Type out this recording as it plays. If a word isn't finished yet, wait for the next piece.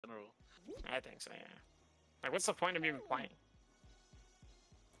general. I think so, yeah. Like, what's the point of even playing?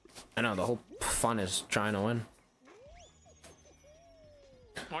 I know, the whole fun is trying to win.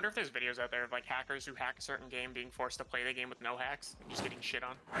 I wonder if there's videos out there of, like, hackers who hack a certain game being forced to play the game with no hacks and just getting shit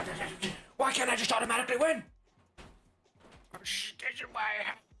on. Why can't I just automatically win? This is why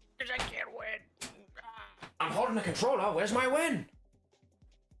because I can't win. I'm holding the controller. Where's my win?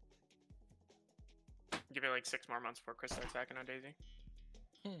 Give it like 6 more months before Chris starts hacking on Daisy.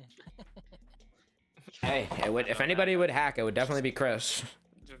 Hey, it would, if anybody would hack, it would definitely be Chris.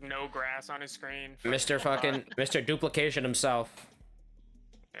 Just no grass on his screen. Mr. fucking Mr. Duplication himself.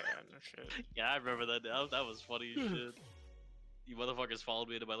 Yeah, no shit. Yeah, I remember that. That was funny as shit. You motherfuckers followed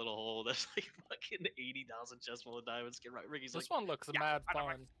me into my little hole. There's like fucking 80,000 chests full of diamonds. Get right, Ricky's This like, one looks mad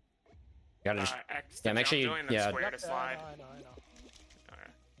fun. You gotta just, X yeah, to make sure jump you, join, then yeah. square to slide. I know.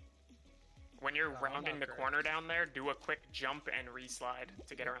 Alright. When you're No, I'm rounding not the great. corner down there, do a quick jump and re-slide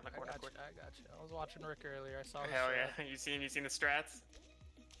to get around the corner I quick. got you. I was watching Rick earlier. I saw this. Hell yeah. You seen the strats?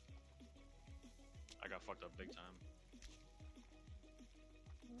 I got fucked up big time.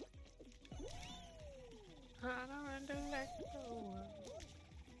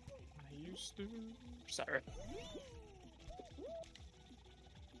 I used to. Sorry.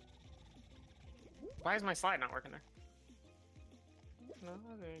 Why is my slide not working there? No,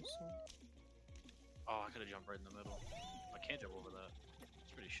 there's. Oh, I could have jumped right in the middle. I can't jump over that.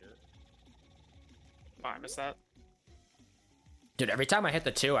 It's pretty shit. Oh, I missed that. Dude, every time I hit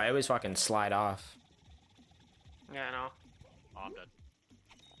the 2, I always fucking slide off. Yeah, I know. Oh, I'm dead.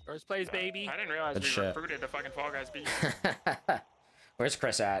 First place, baby. I didn't realize Good we shit. recruited the fucking Fall Guys beat. Where's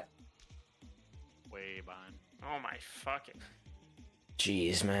Chris at? Way behind. Oh my fucking.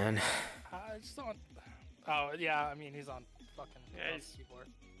 Jeez, man. I just don't. Oh yeah, I mean he's on fucking Yeah, he's- keyboard.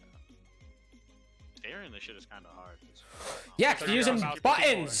 Steering this shit is kind of hard. Yeah, So 'cause you're using about to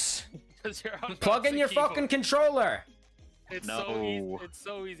buttons. Because you're on Plug in mouse your and keyboard. fucking controller. It's No. so easy. It's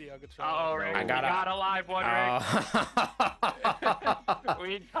so easy on control. Oh, Rick, I we gotta- got a live one, Rick.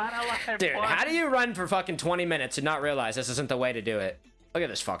 We got a live Dude, one. how do you run for fucking 20 minutes and not realize this isn't the way to do it? Look at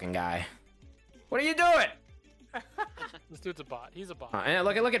this fucking guy. What are you doing? This dude's a bot. He's a bot. And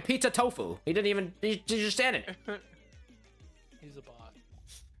look at Pizza Tofu. He didn't even. He's just standing. He's a bot.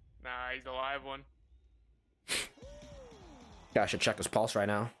 Nah, he's a live one. Guy should check his pulse right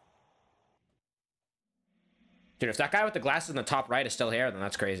now. Dude, if that guy with the glasses in the top right is still here, then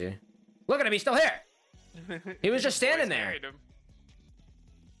that's crazy. Look at him, he's still here. He was just His standing boys there. carried him.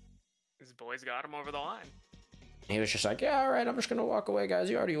 His boys got him over the line. He was just like, yeah, all right, I'm just gonna walk away, guys.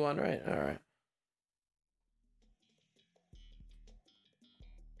 You already won, right? All right.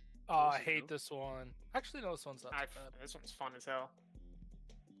 Oh, I hate this one. Actually, no, this one's not too bad. This one's fun as hell.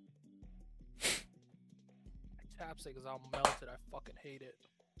 Chapstick is all melted. I fucking hate it.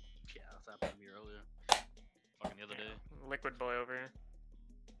 Yeah, that's happened to me earlier. Fucking the other day. Liquid boy over here.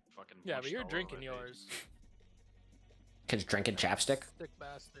 Fucking. Yeah, but mushed you're all over drinking my yours. Kid's drinking chapstick. Stick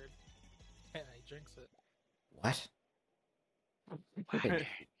bastard. Yeah, he drinks it. What?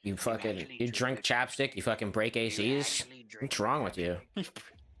 You fucking, you drink chapstick, you fucking break ACs? What's wrong with you? It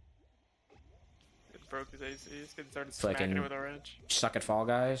broke his AC. This kid started Fucking- smacking it with a wrench. Suck at Fall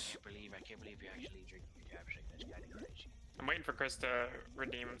Guys? I can't believe you actually drink your chapstick. That's kind of crazy. I'm waiting for Chris to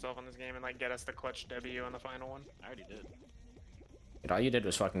redeem himself on this game and like get us the clutch W on the final one. I already did. Dude, all you did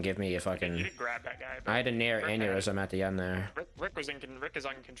was fucking give me a You fucking... did grab that guy. But I had a near Rick had- aneurysm at the end there. Rick is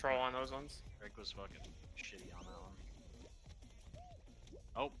on control on those ones. Rick was fucking shitty on that one.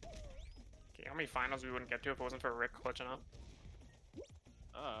 Oh. Okay, how many finals we wouldn't get to if it wasn't for Rick clutching up?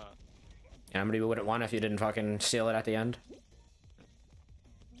 Yeah, how many we wouldn't want if you didn't fucking seal it at the end?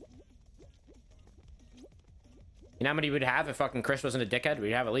 You know how many we'd have if fucking Chris wasn't a dickhead?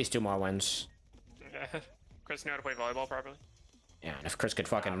 We'd have at least 2 more wins. Chris knew how to play volleyball properly. Yeah, and if Chris could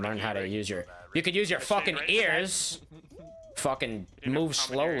fucking learn Ricky, how to Ricky, use your... so bad, You could use your Ricky. fucking Right, ears. Fucking didn't move have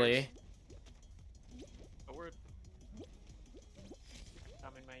common slowly. ears. A word.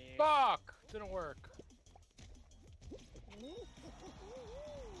 I'm in my ear. Fuck! Didn't work.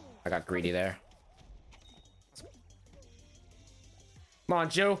 I got greedy there. Come on,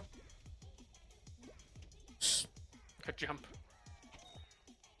 Joe. Good jump.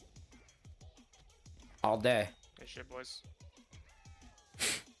 All day. Good shit, boys.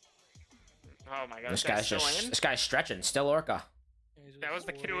 Oh my god, This this guy's guy's still just... in? This guy's stretching. Still Orca. He's That was just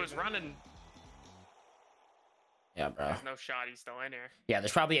the kid who was waiting. running. Yeah, bro. There's no shot, he's still in here. Yeah,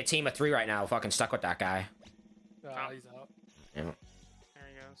 there's probably a team of 3 right now fucking stuck with that guy. Ah, he's out. Yeah. There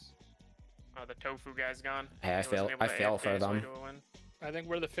he goes. Oh, the tofu guy's gone. Hey, I He wasn't feel- able I to feel AFK for his way them. to a win. I think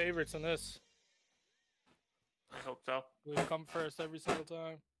we're the favorites in this. I hope so. We come first every single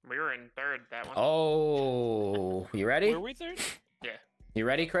time. We were in third that one. Oh, you ready? Were we third? Yeah. You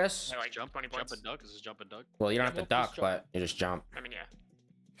ready, Chris? Yeah, like Jump, 20 jump points. and duck. This is jump and duck. Well, you don't have to Nope, duck, just jump. but you just jump. I mean, yeah.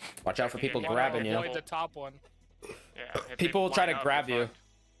 Watch out for You people get- grabbing you you. avoid Avoid the top one. Yeah. if they People will try line to up, grab you're you. fucked.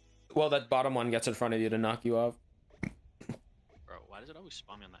 Well, that bottom one gets in front of you to knock you off. Bro, why does it always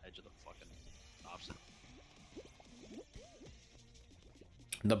spawn me on the edge of the fucking opposite?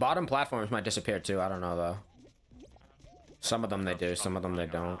 The bottom platforms might disappear too. I don't know though. Some of them they do, some of them they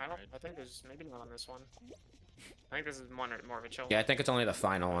don't. I think there's maybe not on this one. I think this is more of a chill. Yeah, I think it's only the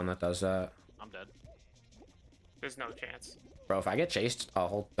final one that does that. I'm dead. There's no chance. Bro, if I get chased the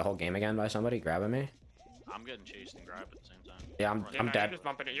whole game again by somebody grabbing me, I'm getting chased and grabbed at the same time. yeah, I'm Yeah, no, dead.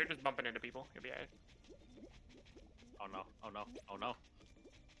 You're just bumping into people. You'll be alright. Oh no, oh no, oh no.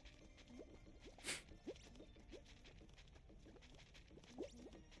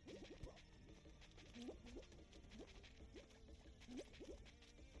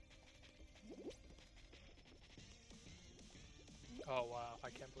 Oh wow, I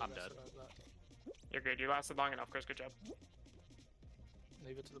can't believe I'm I dead. survived that. You're good. You lasted long enough, Chris. Good job.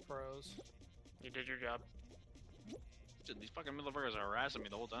 Leave it to the pros. You did your job. Dude, these fucking motherfuckers are harassing me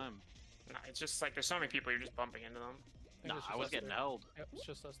the whole time. Nah, it's just like there's so many people. You're just bumping into them. think Nah, it's I just was us getting three. held. Yep, it's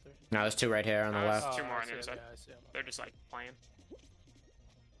just us three. No, there's two right here on the Nice. left. Two more I on see the it, other side. yeah, I see 'em. They're just like playing.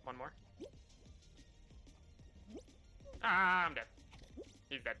 One more. Ah, I'm dead.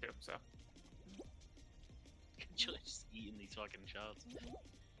 He's dead too. So Just eating these fucking shots.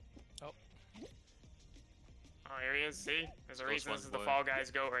 oh, here he is. See, there's a Go reason this is the SpongeBob. Fall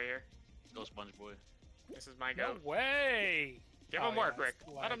Guys goat right here. Go Sponge Boy. This is my No goat. way! Give Oh, him work, yeah, Rick. it's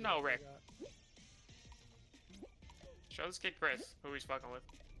Let him laggy, know, I Rick. forgot. Show this kid Chris who he's fucking with.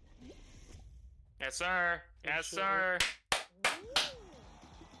 Yes, sir. Yes, shit, sir. That's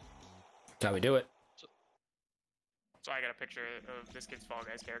how we do it. So I got a picture of this kid's Fall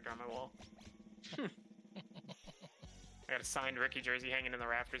Guys character on my wall. I got a signed Ricky jersey hanging in the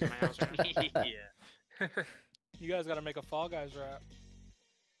rafters in my house right now. Yeah. You guys gotta make a Fall Guys rap.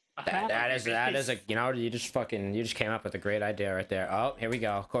 That is a you know you just came up with a great idea right there. Oh, here we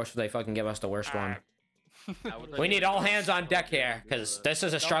go. Of course they fucking give us the worst one. I would We need all like- hands on deck here, because this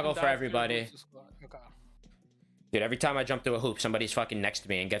is a struggle for everybody. Okay. Dude, every time I jump through a hoop, somebody's fucking next to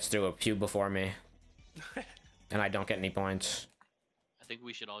me and gets through a pew before me. And I don't get any points. I think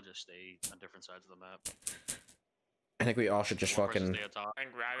we should all just stay on different sides of the map. I think we all should just One person fucking... stay at top.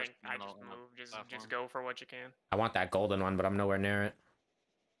 And grabbing, First I one just on the move. Just platform. go for what you can. I want that golden one, but I'm nowhere near it.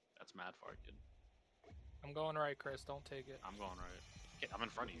 That's mad far, kid. I'm going right, Chris. Don't take it. I'm going right. Kid, I'm in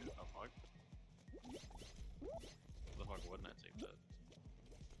front of you. Oh fuck. The fuck wouldn't I take that?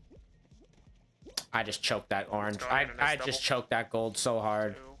 I just choked that orange. go ahead and I double. just choked that gold so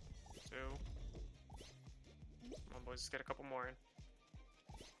hard. Two. Come on, boys. Let's get a couple more in.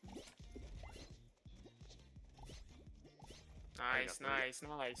 Nice, three. nice,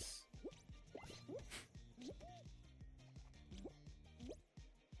 nice.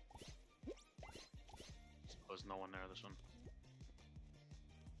 There's no one there. This one.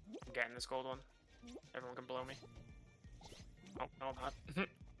 I'm getting this gold one. Everyone can blow me. Oh, no, I'm not.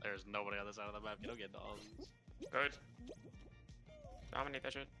 There's nobody on the side of the map. You don't get all these. Good. Dominate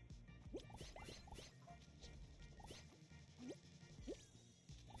that shit.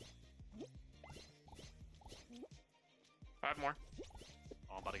 Five more.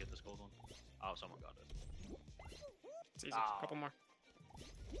 Oh, I'm about to get this gold one. Oh, someone got it. It's easy. Oh. Couple more.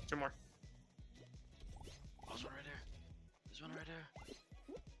 Two more. Oh, there's one right there. There's one right there.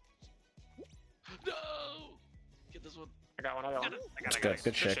 No! Get this one. I got one. I got one. I got it. Good,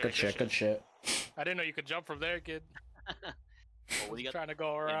 good shit, good shit, good shit. I didn't know you could jump from there, kid. Well, when you got, Trying to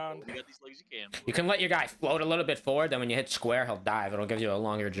go yeah, around. when you got these legs, you can. You can let your guy float a little bit forward, then when you hit square, he'll dive. It'll give you a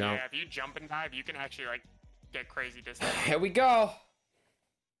longer jump. Yeah, if you jump and dive, you can actually like get crazy distance. Here we go.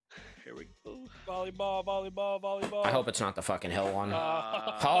 Here we go. Volleyball, volleyball, volleyball. I hope it's not the fucking hill one.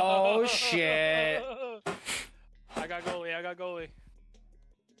 Uh, Oh, shit. I got goalie, I got goalie.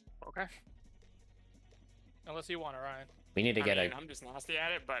 Okay. Unless you want it, Ryan. We need to get I mean, a... I'm just nasty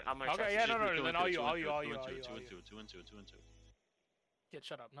at it, but I'm gonna Okay, trust yeah, you. no, no, Two then and all two, you, two all and you, two, all two you, and all two, you, two all and you. two, two and two, two and two. Get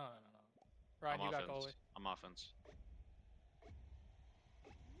shut up. No, no, no, no. Ryan, I'm you got offense. goalie. I'm offense.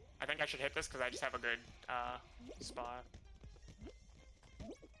 I think I should hit this because I just have a good spot.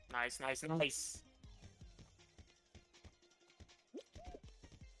 Nice, nice, nice.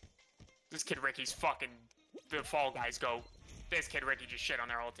 This kid Ricky's fucking the Fall Guys go. This kid Ricky just shit on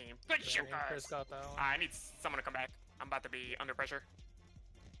their whole team. Good shit, Yeah, Chris guys. got that one. I need someone to come back. I'm about to be under pressure.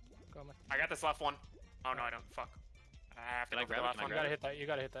 Coming. I got this left one. Oh no, I don't. Fuck. I have to Can I go for the grab it? left Can I one. You grab gotta hit that. You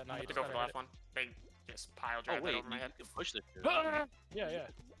gotta hit that. No, I you have to just go for gotta the hit left it. one. Just pile Oh drive wait, that over my you head. can push this shit. Yeah, yeah.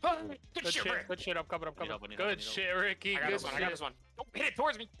 Good Good shit, shit. Rick. Good shit. I'm coming. I'm coming. help, I need help, I Good need help. shit, Ricky. I got Good this one. I got shit. this one. Don't hit it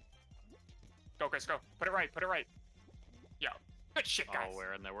towards me. Go, Chris. Go. Put it right. Put it right. Yo. Good shit, guys. Oh,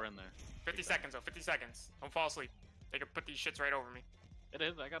 we're in there. We're in there. 50 seconds, though. 50 seconds. Don't fall asleep. They can put these shits right over me. It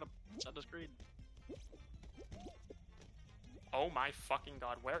is. I gotta set the screen. Oh my fucking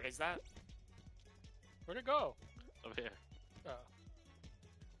god. Where is that? Where'd it go? Over here. Oh.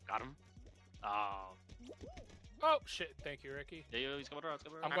 Got him. Oh. Oh shit! Thank you, Ricky. Yeah, yeah, he's coming around. He's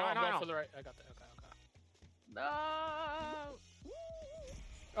coming I'm around. going. no, I'm going no. for the right. I got that. Okay. Okay. No.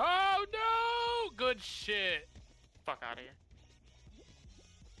 Oh no! Good shit. Fuck out of here.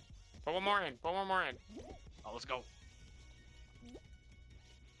 Put one more in. Put one more in. Oh, let's go.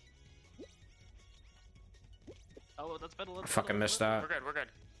 Oh, that's pedal. I fucking missed that. We're good. We're good.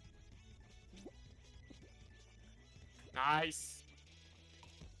 Nice.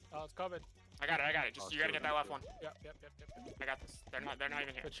 Oh, it's coming. I got it. I got it. Just Oh, you gotta shit, get that left one. Yep. I got this. They're not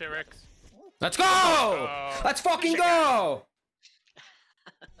even here. Good shit, Rick. Let's go! Let's fucking go!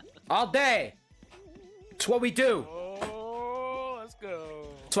 All day. It's what we do. Oh, let's go.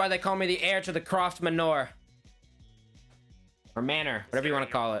 That's why they call me the heir to the Croft Manor. Or Manor, whatever you want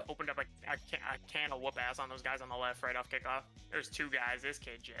to call it. Opened up a can of whoop ass on those guys on the left right off kickoff. There's two guys. This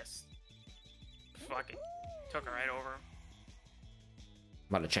kid just fucking took it right over him.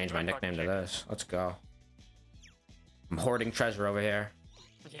 I'm about to change my Good nickname to fucking this. Let's go. I'm hoarding treasure over here.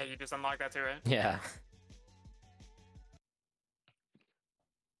 Yeah, you just unlocked that too, right? Yeah.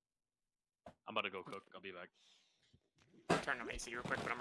 I'm about to go cook. I'll be back. Turn on AC real quick, but I'm